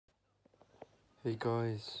Hey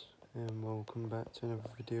guys, and welcome back to another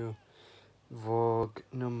video. Vlog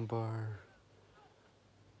number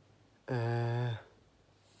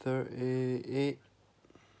 38,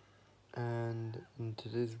 and in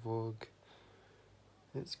today's vlog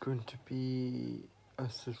it's going to be a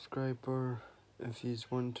subscriber. If you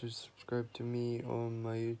want to subscribe to me on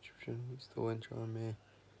my YouTube channel, it's the Wench Army,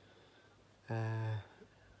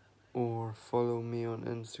 or follow me on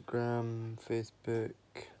Instagram, Facebook,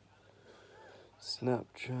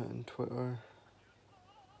 Snapchat and Twitter,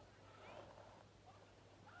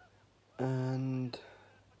 and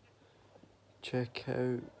check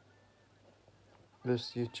out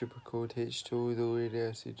this YouTuber called H2O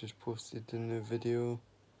Delirious. He just posted a new video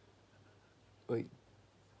like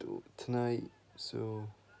tonight, so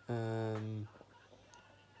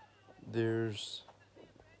there's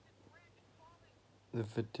the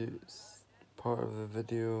videos, part of the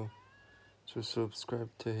video, so subscribe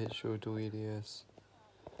to H2O Delirious,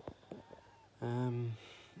 and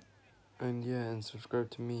yeah, and subscribe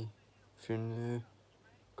to me if you're new.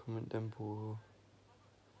 Comment down below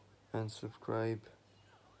and subscribe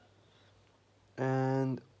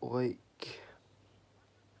and like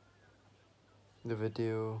the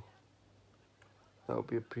video. That'll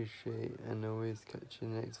be appreciated, and always catch you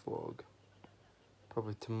next vlog,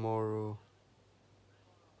 probably tomorrow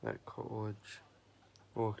at college,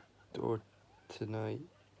 or tonight.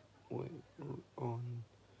 Wait, on.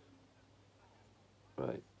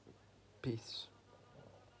 Right, peace.